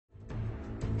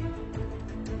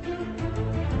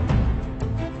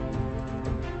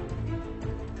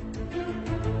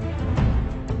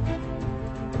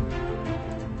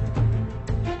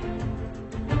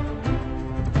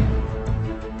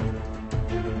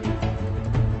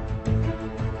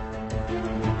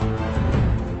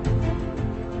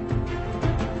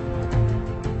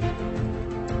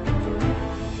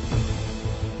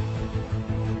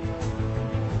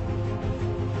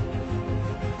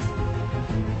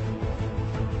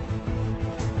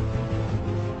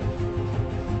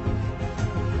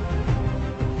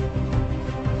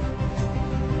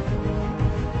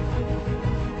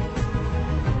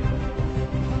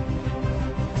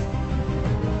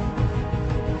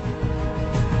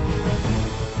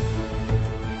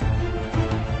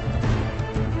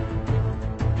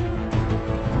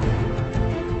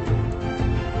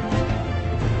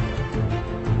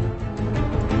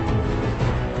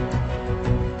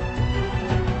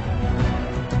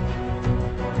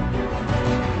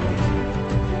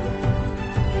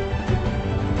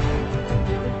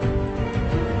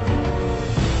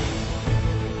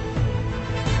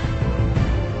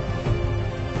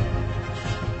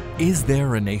Is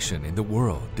there a nation in the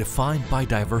world defined by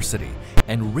diversity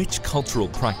and rich cultural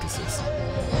practices?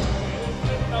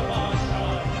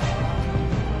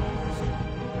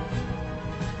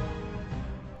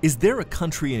 Is there a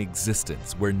country in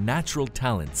existence where natural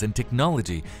talents and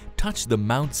technology touch the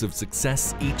mounts of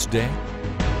success each day?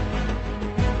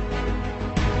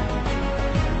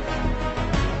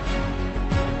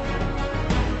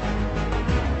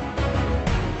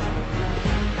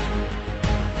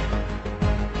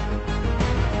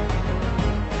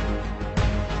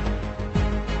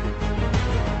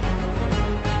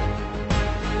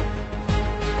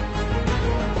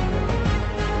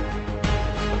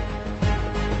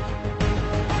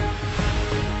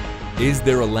 Is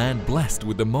there a land blessed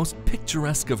with the most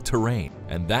picturesque of terrain,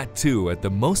 and that too at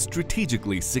the most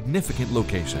strategically significant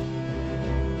location?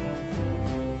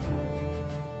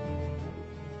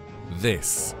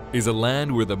 This is a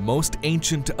land where the most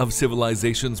ancient of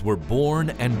civilizations were born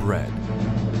and bred.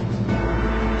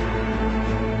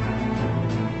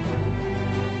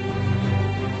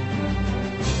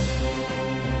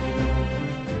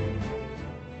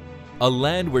 A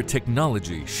land where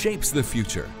technology shapes the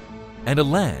future, and a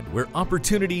land where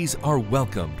opportunities are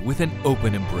welcomed with an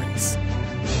open embrace.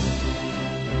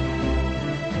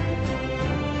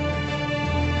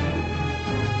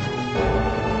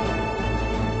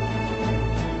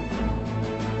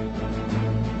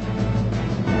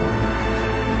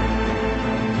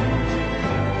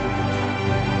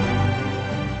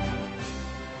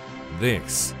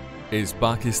 This is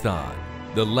Pakistan,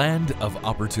 the land of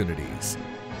opportunities.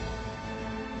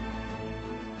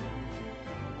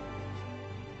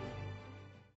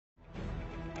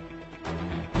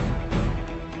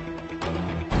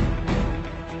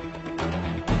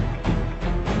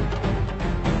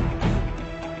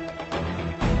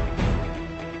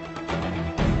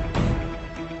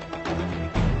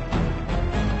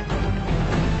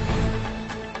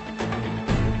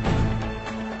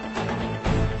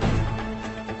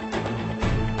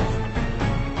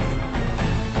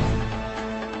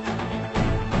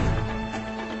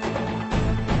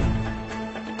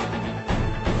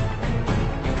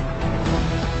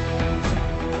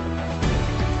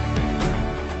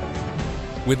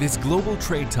 With its global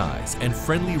trade ties and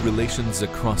friendly relations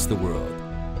across the world,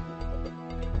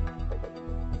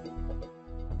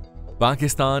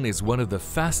 Pakistan is one of the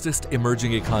fastest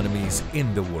emerging economies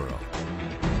in the world.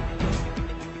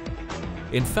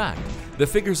 In fact, the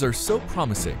figures are so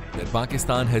promising that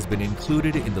Pakistan has been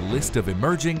included in the list of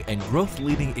emerging and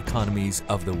growth-leading economies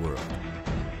of the world.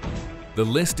 The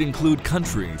list includes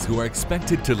countries who are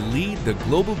expected to lead the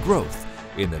global growth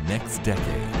in the next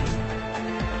decade.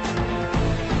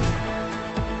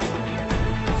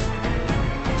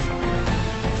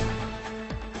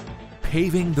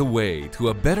 Paving the way to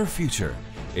a better future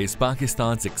is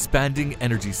Pakistan's expanding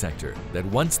energy sector that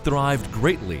once thrived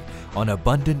greatly on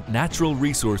abundant natural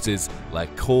resources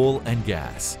like coal and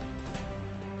gas.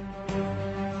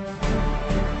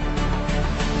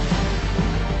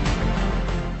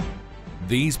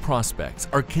 These prospects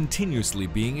are continuously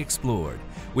being explored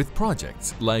with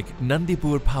projects like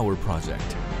Nandipur Power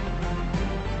Project,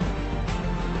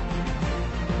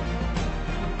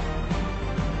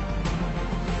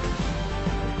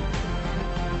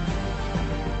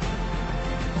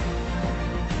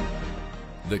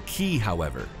 The key,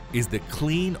 however, is the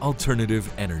clean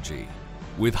alternative energy.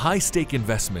 With high-stake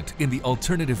investment in the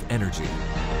alternative energy,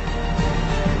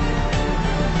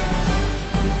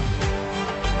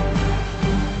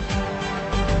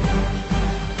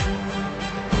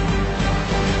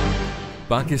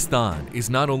 Pakistan is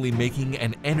not only making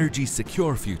an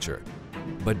energy-secure future,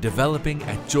 but developing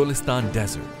at Cholistan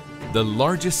Desert, the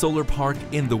largest solar park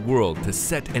in the world to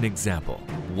set an example,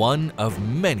 one of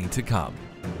many to come.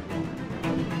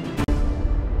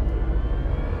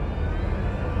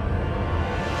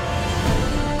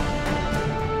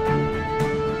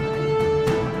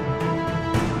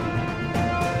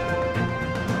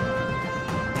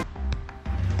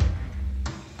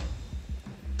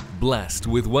 Blessed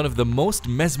with one of the most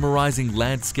mesmerizing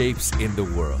landscapes in the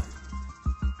world.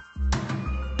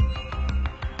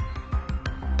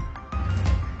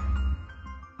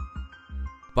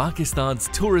 Pakistan's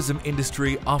tourism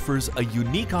industry offers a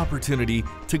unique opportunity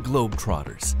to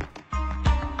globetrotters.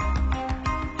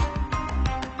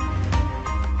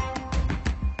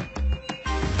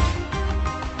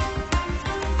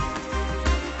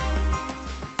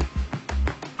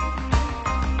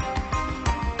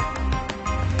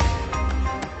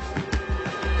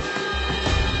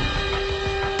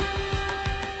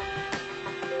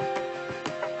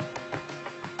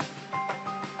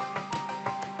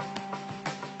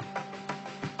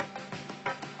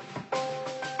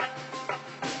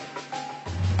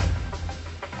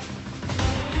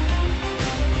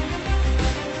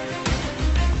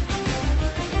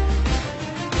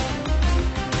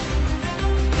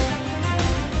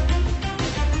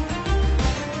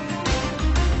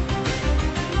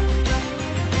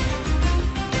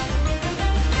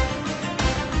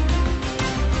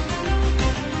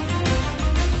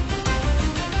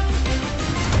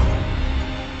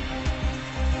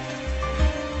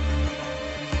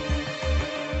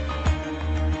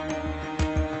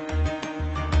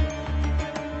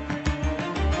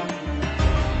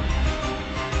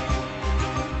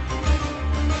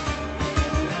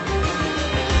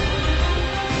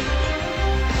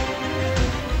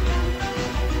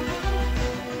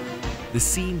 The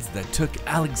scenes that took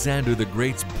Alexander the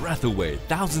Great's breath away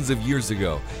thousands of years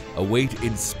ago await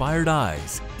inspired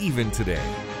eyes even today.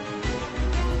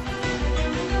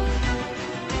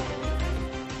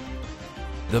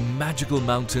 The magical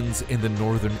mountains in the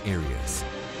northern areas.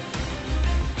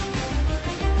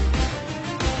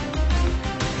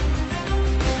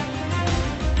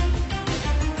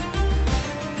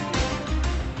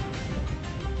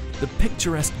 The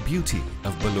picturesque beauty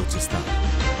of Balochistan.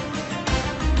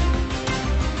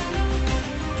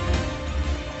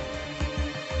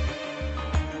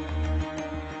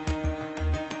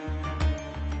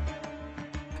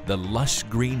 The lush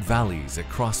green valleys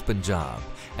across Punjab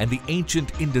and the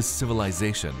ancient Indus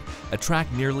civilization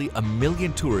attract nearly 1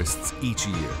 million tourists each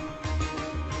year.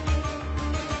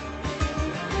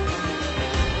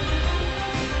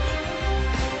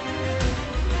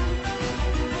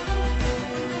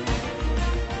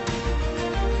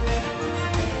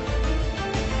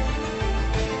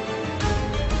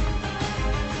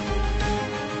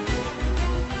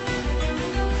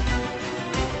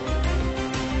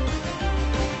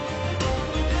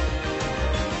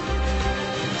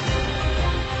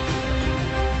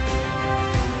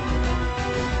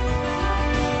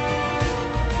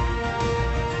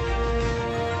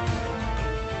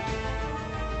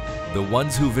 The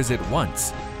ones who visit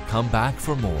once come back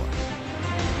for more.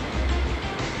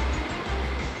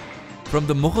 From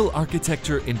the Mughal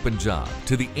architecture in Punjab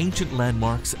to the ancient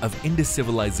landmarks of Indus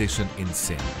civilization in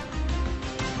Sindh.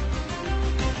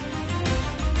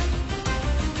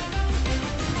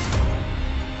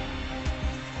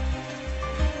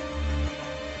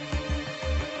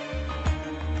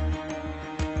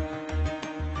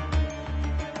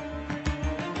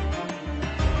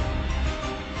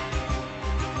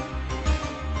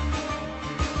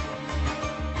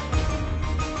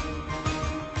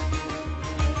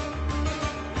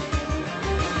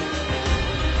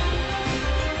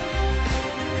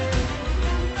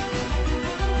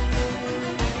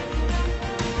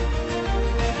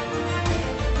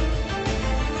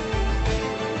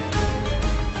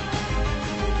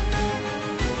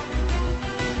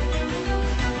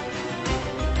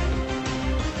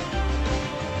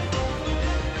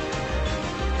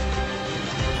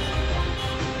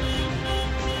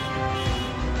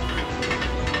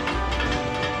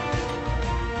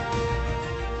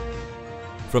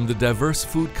 From the diverse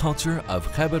food culture of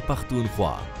Khyber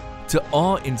Pakhtunkhwa to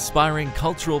awe-inspiring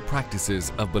cultural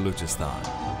practices of Balochistan.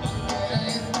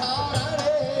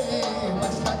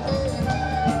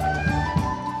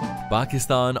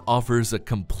 Pakistan offers a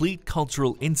complete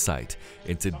cultural insight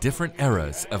into different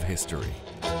eras of history.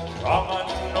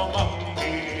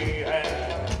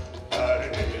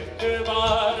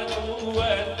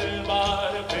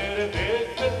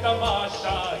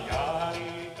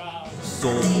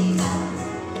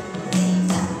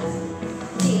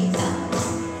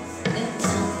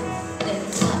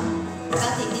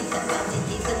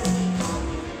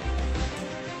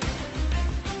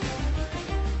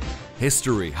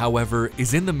 History, however,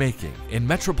 is in the making in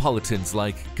metropolitans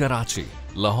like Karachi,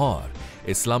 Lahore,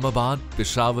 Islamabad,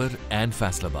 Peshawar, and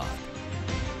Faisalabad.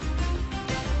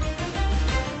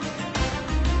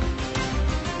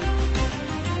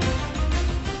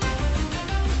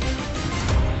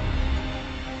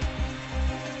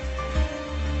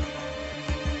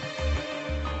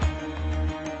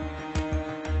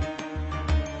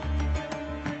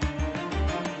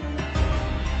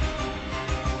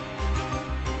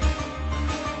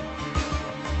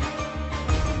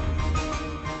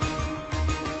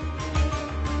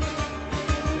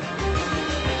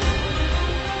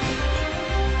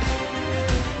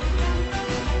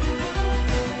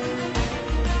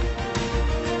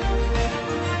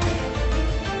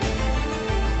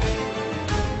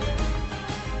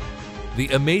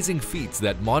 The amazing feats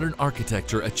that modern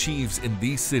architecture achieves in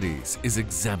these cities is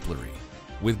exemplary.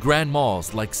 With grand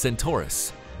malls like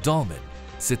Centaurus, Dolmen,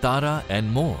 Sitara,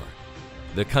 and more,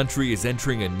 the country is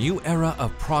entering a new era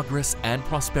of progress and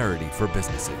prosperity for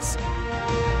businesses.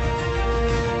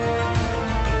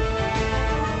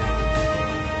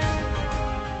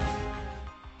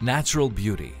 Natural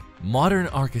beauty, modern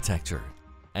architecture,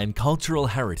 and cultural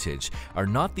heritage are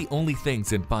not the only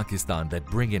things in Pakistan that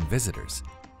bring in visitors.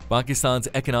 Pakistan's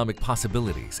economic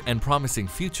possibilities and promising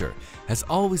future has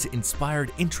always inspired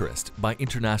interest by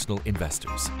international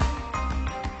investors.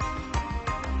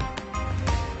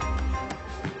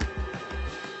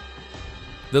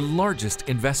 The largest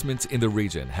investments in the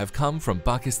region have come from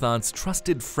Pakistan's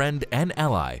trusted friend and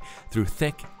ally through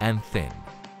thick and thin.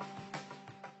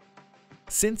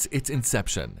 Since its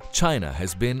inception, China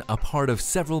has been a part of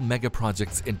several mega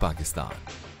projects in Pakistan.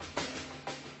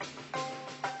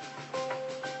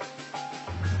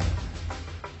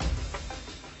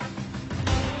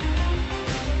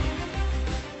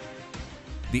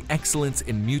 the excellence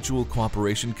in mutual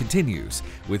cooperation continues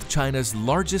with China's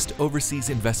largest overseas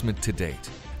investment to date,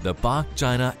 the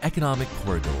Pak-China Economic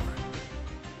Corridor.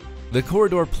 The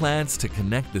corridor plans to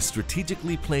connect the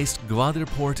strategically placed Gwadar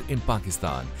port in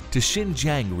Pakistan to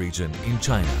Xinjiang region in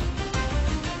China.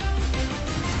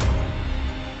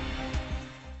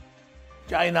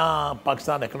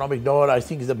 China-Pakistan economic door, I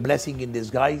think, is a blessing in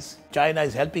disguise. China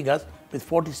is helping us with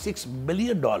 $46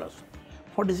 billion.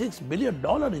 $46 billion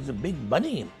is a big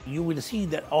money. You will see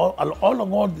that all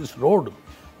along this road,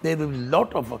 there will be a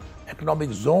lot of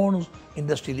economic zones,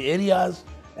 industrial areas,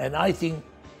 and I think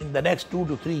in the next 2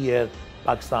 to 3 years,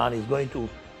 Pakistan is going to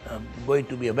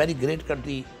be a very great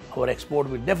country. Our export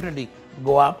will definitely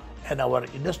go up, and our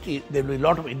industry, there will be a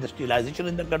lot of industrialization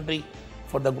in the country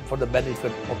for the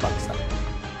benefit of Pakistan.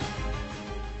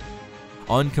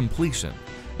 On completion,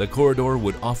 the corridor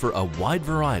would offer a wide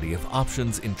variety of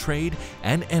options in trade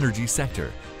and energy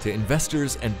sector to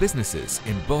investors and businesses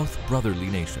in both brotherly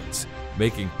nations,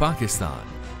 making Pakistan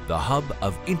the hub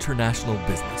of international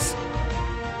business.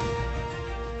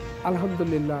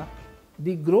 Alhamdulillah,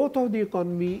 the growth of the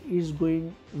economy is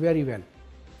going very well.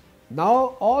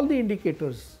 Now all the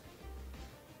indicators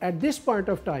at this point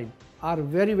of time are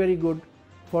very, very good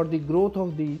for the growth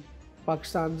of the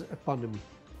Pakistan's economy.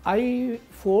 I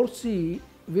foresee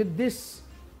with this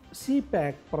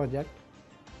CPEC project,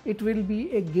 it will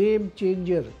be a game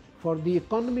changer for the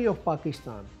economy of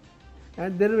Pakistan,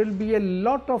 and there will be a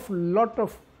lot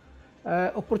of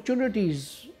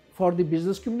opportunities for the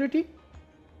business community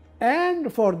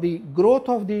and for the growth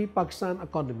of the Pakistan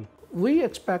economy. We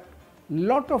expect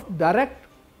lot of direct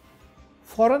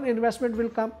foreign investment will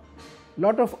come.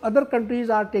 Lot of other countries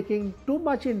are taking too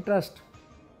much interest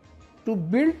to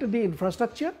build the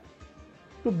infrastructure,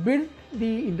 to build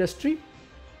the industry,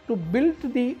 to build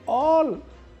the all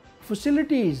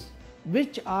facilities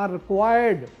which are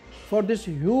required for this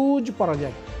huge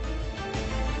project.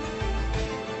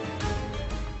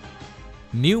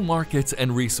 New markets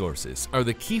and resources are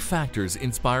the key factors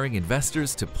inspiring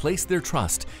investors to place their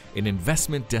trust in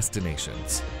investment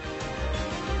destinations.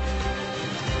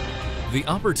 The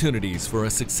opportunities for a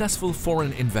successful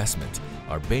foreign investment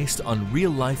are based on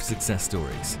real-life success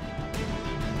stories.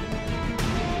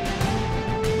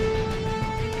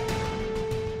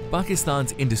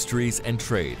 Pakistan's industries and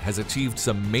trade has achieved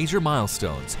some major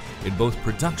milestones in both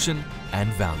production and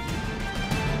value.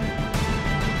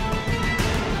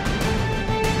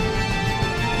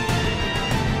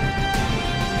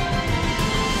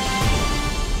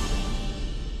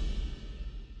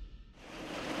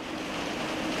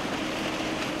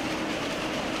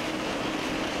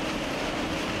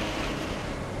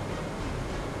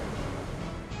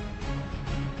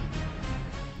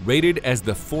 Rated as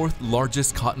the 4th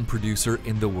largest cotton producer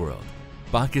in the world,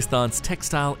 Pakistan's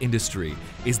textile industry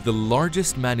is the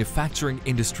largest manufacturing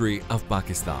industry of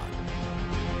Pakistan.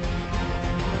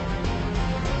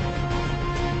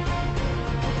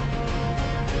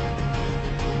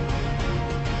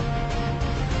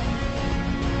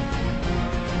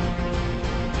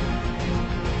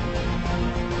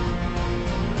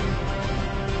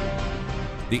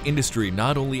 The industry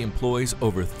not only employs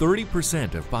over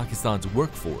 30% of Pakistan's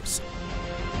workforce,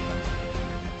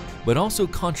 but also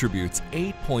contributes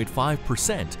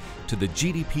 8.5% to the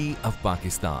GDP of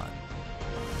Pakistan.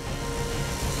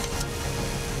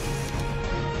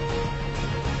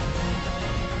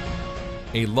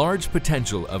 A large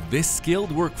potential of this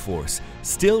skilled workforce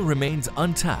still remains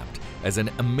untapped as an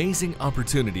amazing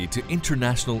opportunity to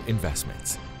international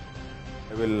investments.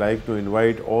 I will like to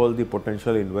invite all the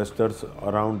potential investors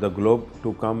around the globe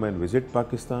to come and visit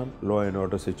Pakistan. Law and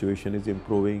order situation is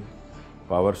improving,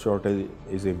 power shortage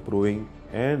is improving,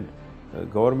 and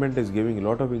government is giving a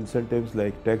lot of incentives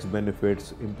like tax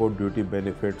benefits, import duty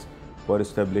benefits for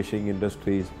establishing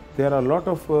industries. There are a lot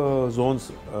of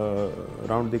zones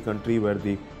around the country where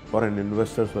the foreign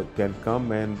investors can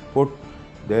come and put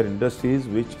their industries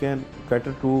which can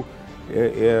cater to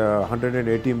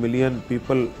 180 million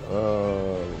people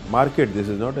market. This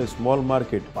is not a small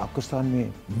market. Pakistan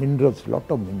में minerals,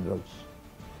 lot of minerals,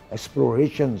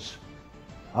 explorations,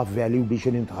 आप value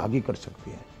addition इंतहा की कर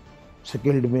सकते हैं.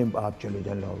 Skilled में आप चले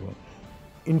जाए लोग.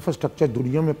 Infrastructure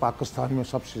दुनिया में पाकिस्तान में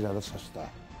सबसे ज़्यादा सस्ता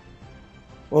है.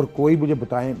 और कोई मुझे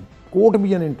बताएं, कोर्ट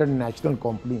भी है इंटरनेशनल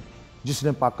कंपनी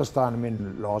जिसने पाकिस्तान में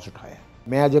लॉस उठाया.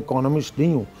 मैं एज इकोनॉमिस्ट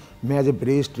नहीं हूँ, मैं as a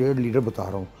brace trade leader बता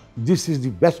रहा हूँ. This is the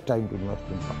best time to invest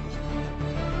in Pakistan.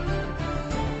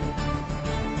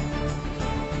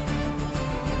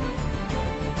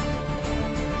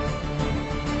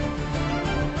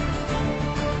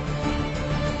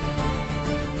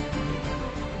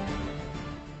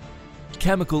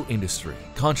 chemical industry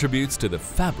contributes to the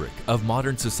fabric of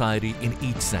modern society in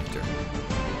each sector.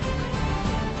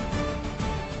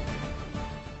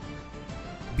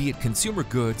 Be it consumer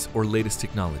goods or latest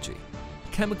technology,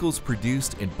 chemicals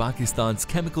produced in Pakistan's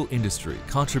chemical industry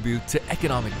contribute to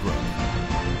economic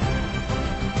growth.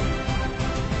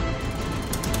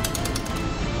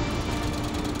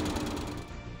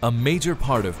 A major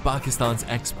part of Pakistan's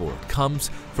export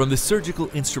comes from the surgical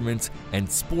instruments and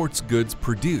sports goods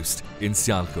produced in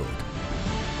Sialkot.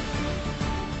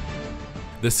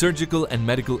 The surgical and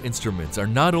medical instruments are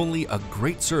not only a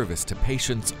great service to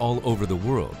patients all over the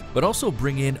world, but also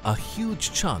bring in a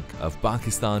huge chunk of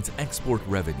Pakistan's export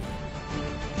revenue.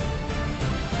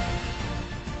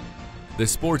 The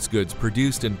sports goods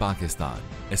produced in Pakistan,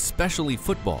 especially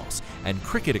footballs and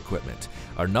cricket equipment,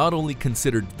 are not only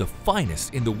considered the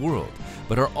finest in the world,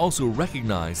 but are also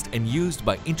recognized and used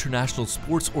by international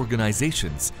sports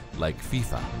organizations like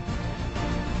FIFA.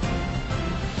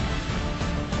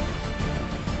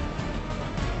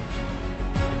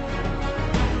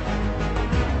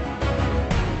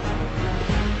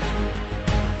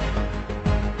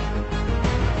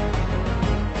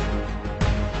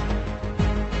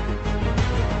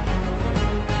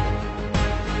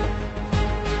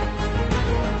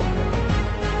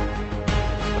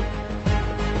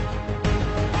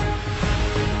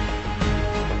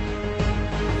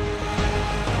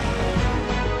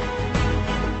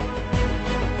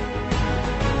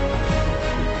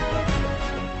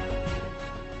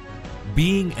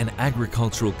 Being an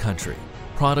agricultural country,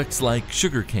 products like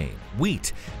sugarcane,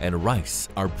 wheat, and rice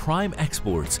are prime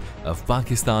exports of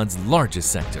Pakistan's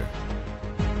largest sector.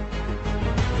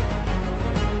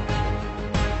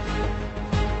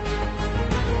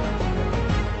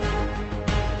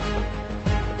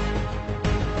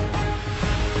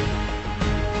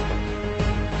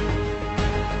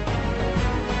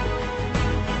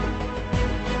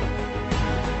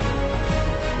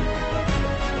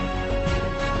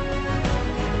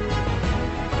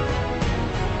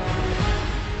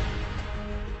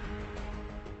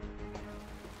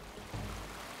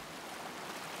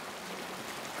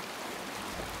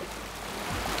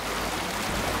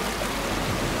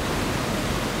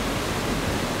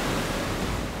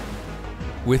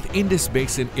 With Indus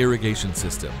Basin Irrigation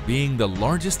System being the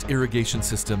largest irrigation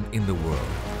system in the world.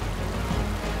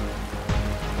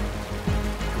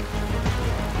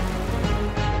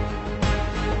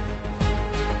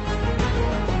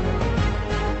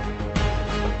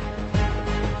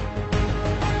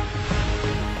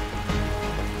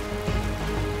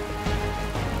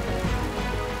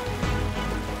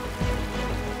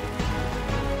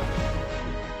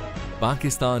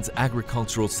 Pakistan's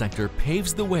agricultural sector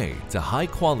paves the way to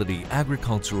high-quality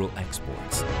agricultural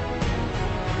exports.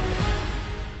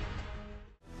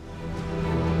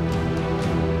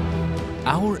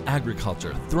 Our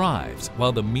agriculture thrives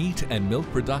while the meat and milk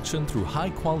production through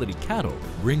high-quality cattle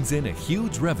brings in a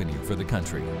huge revenue for the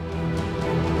country.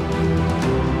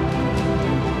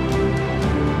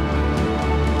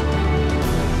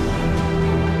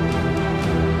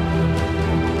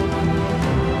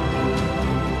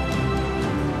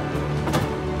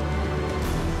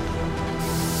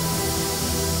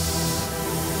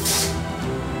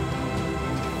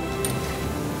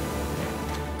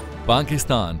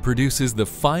 Pakistan produces the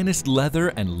finest leather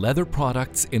and leather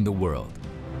products in the world.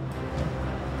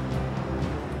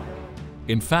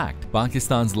 In fact,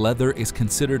 Pakistan's leather is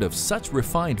considered of such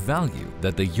refined value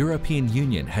that the European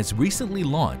Union has recently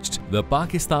launched the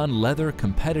Pakistan Leather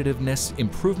Competitiveness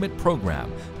Improvement Program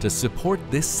to support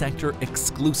this sector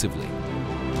exclusively.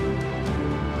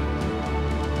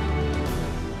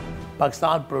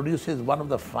 Pakistan produces one of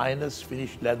the finest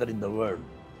finished leather in the world,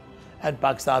 and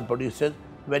Pakistan produces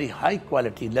very high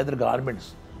quality leather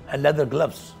garments and leather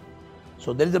gloves.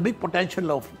 So there is a big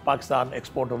potential of Pakistan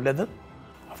export of leather.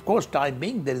 Of course, time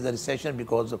being there is a recession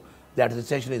because of that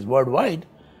recession is worldwide,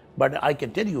 but I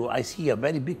can tell you I see a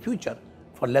very big future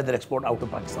for leather export out of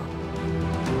Pakistan.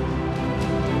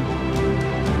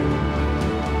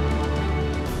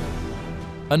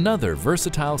 Another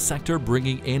versatile sector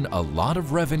bringing in a lot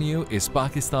of revenue is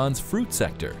Pakistan's fruit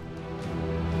sector.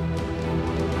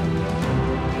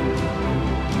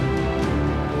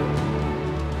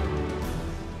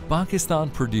 Pakistan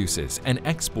produces and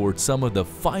exports some of the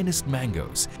finest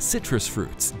mangoes, citrus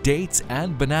fruits, dates,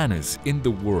 and bananas in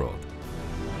the world.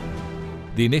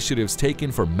 The initiatives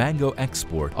taken for mango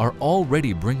export are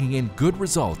already bringing in good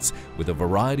results with a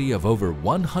variety of over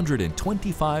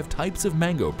 125 types of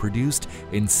mango produced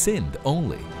in Sindh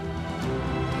only.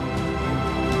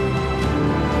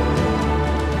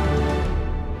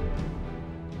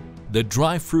 The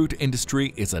dry fruit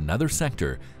industry is another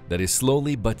sector that is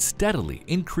slowly but steadily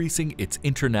increasing its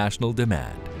international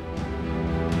demand.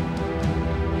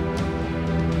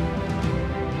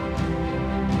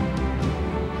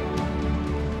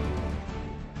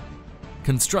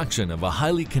 Construction of a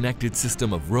highly connected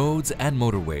system of roads and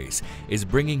motorways is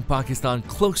bringing Pakistan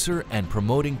closer and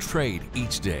promoting trade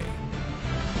each day.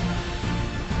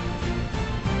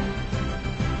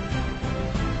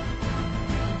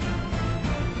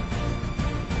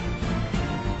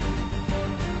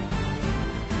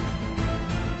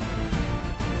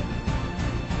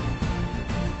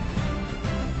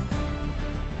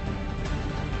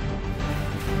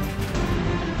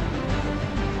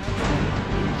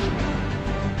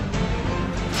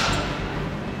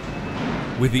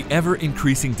 With the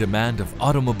ever-increasing demand of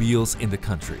automobiles in the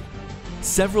country,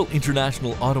 several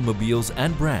international automobiles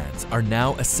and brands are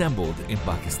now assembled in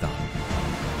Pakistan.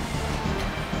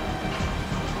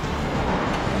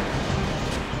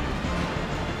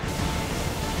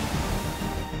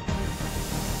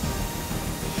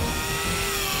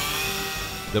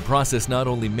 The process not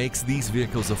only makes these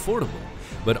vehicles affordable,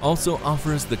 but also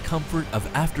offers the comfort of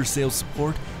after-sales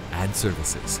support and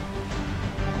services.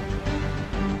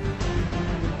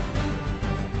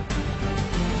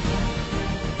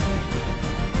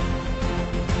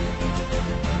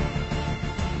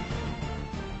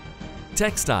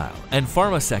 Textile and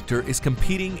pharma sector is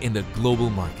competing in the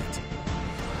global market.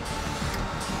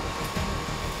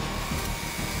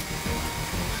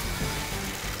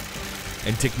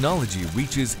 And technology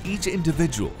reaches each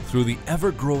individual through the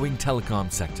ever-growing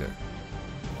telecom sector.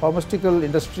 Pharmaceutical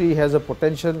industry has a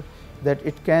potential that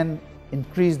it can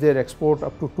increase their export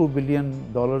up to $2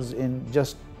 billion in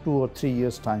just 2 or 3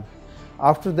 years' time.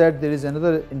 After that, there is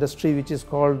another industry which is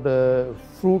called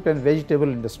fruit and vegetable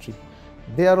industry.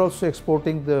 They are also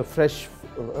exporting the fresh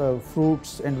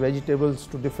fruits and vegetables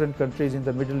to different countries in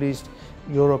the Middle East,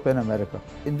 Europe and America.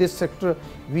 In this sector,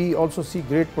 we also see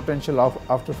great potential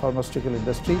after pharmaceutical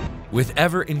industry. With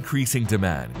ever-increasing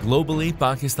demand, globally,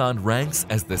 Pakistan ranks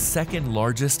as the second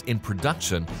largest in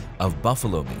production of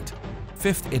buffalo meat,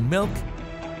 5th in milk,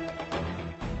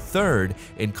 3rd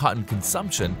in cotton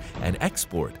consumption and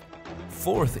export,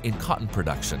 4th in cotton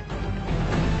production,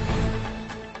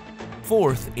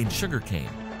 4th in sugarcane,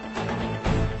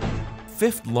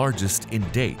 5th largest in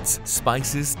dates,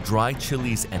 spices, dry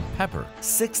chilies and pepper,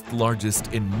 6th largest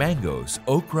in mangoes,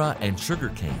 okra and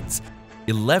sugarcanes,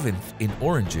 11th in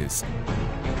oranges,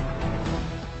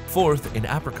 4th in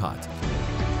apricot,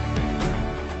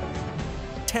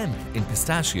 10th in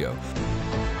pistachio,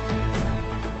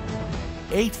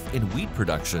 8th in wheat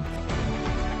production,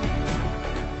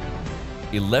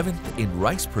 11th in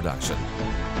rice production,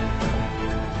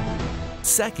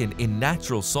 2nd in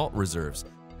natural salt reserves,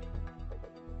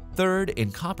 3rd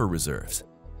in copper reserves,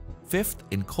 5th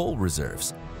in coal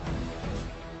reserves,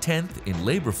 10th in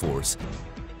labor force,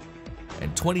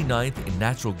 and 29th in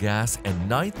natural gas and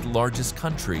 9th largest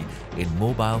country in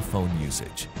mobile phone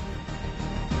usage.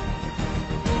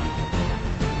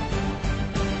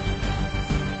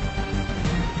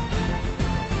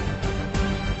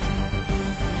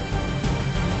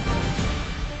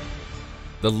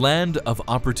 The land of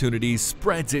opportunities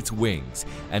spreads its wings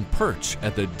and perch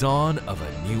at the dawn of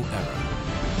a new era.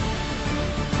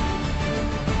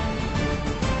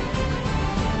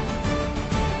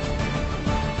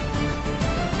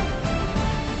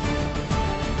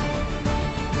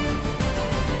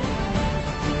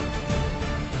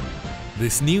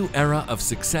 This new era of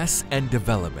success and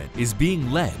development is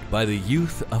being led by the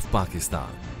youth of Pakistan,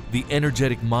 the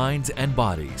energetic minds and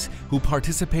bodies who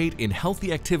participate in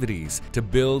healthy activities to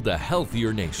build a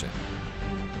healthier nation.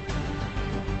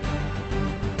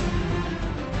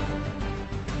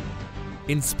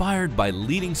 Inspired by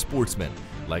leading sportsmen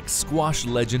like squash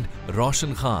legend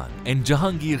Roshan Khan and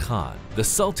Jahangir Khan, the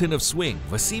Sultan of Swing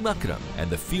Wasim Akram, and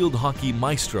the field hockey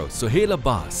maestro Sohail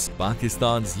Abbas,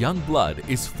 Pakistan's young blood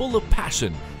is full of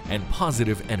passion and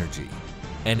positive energy.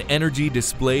 An energy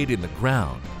displayed in the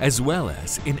ground as well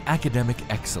as in academic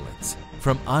excellence.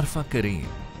 From Arfa Karim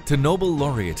to Nobel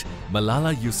laureate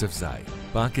Malala Yousafzai,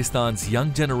 Pakistan's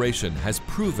young generation has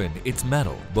proven its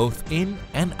mettle both in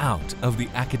and out of the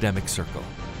academic circle.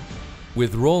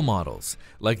 With role models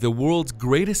like the world's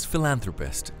greatest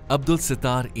philanthropist, Abdul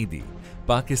Sattar Idi,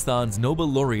 Pakistan's Nobel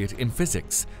laureate in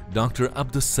physics, Dr.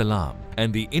 Abdus Salam,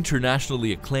 and the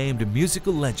internationally acclaimed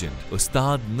musical legend,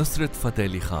 Ustad Nusrat Fateh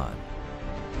Ali Khan.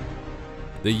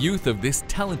 The youth of this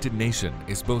talented nation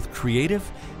is both creative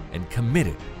and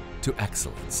committed to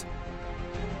excellence.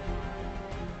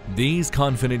 These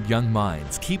confident young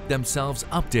minds keep themselves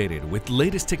updated with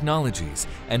latest technologies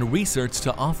and research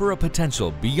to offer a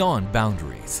potential beyond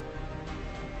boundaries.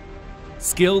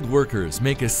 Skilled workers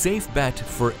make a safe bet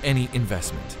for any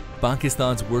investment.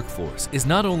 Pakistan's workforce is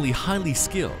not only highly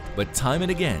skilled, but time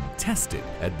and again tested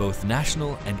at both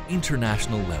national and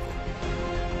international level.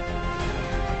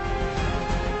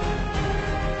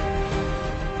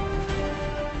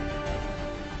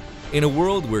 In a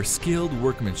world where skilled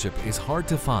workmanship is hard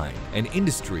to find and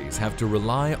industries have to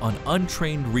rely on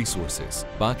untrained resources,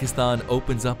 Pakistan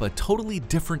opens up a totally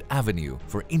different avenue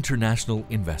for international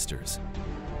investors.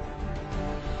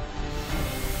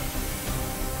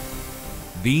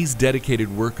 These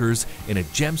dedicated workers in a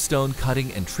gemstone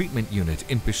cutting and treatment unit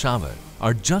in Peshawar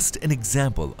are just an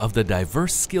example of the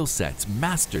diverse skill sets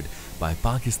mastered by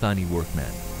Pakistani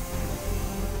workmen.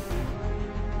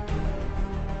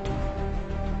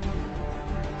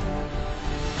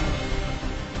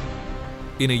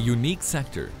 In a unique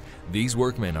sector, these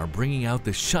workmen are bringing out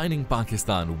the shining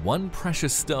Pakistan one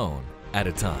precious stone at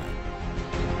a time.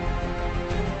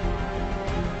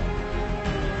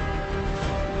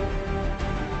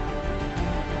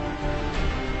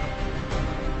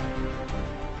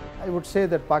 I would say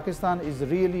that Pakistan is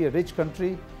really a rich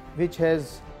country which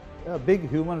has a big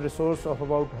human resource of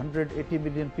about 180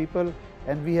 million people,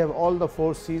 and we have all the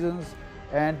 4 seasons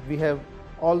and we have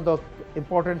all the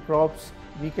important crops.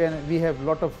 We have a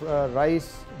lot of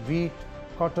rice, wheat,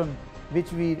 cotton,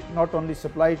 which we not only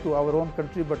supply to our own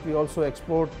country, but we also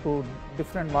export to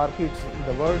different markets in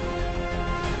the world.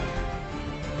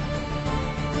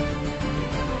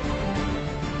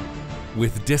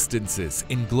 With distances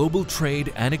in global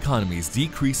trade and economies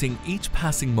decreasing each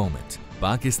passing moment,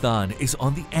 Pakistan is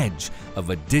on the edge of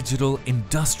a digital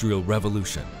industrial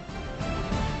revolution.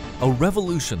 A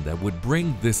revolution that would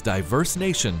bring this diverse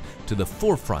nation to the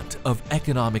forefront of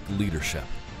economic leadership.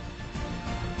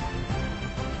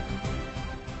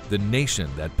 The nation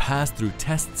that passed through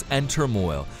tests and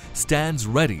turmoil stands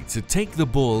ready to take the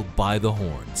bull by the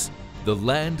horns. The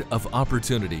land of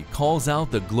opportunity calls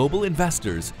out the global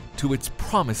investors to its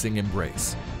promising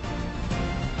embrace,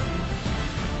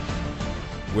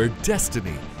 where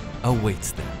destiny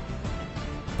awaits them.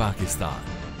 Pakistan,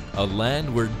 a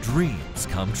land where dreams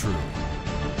come true.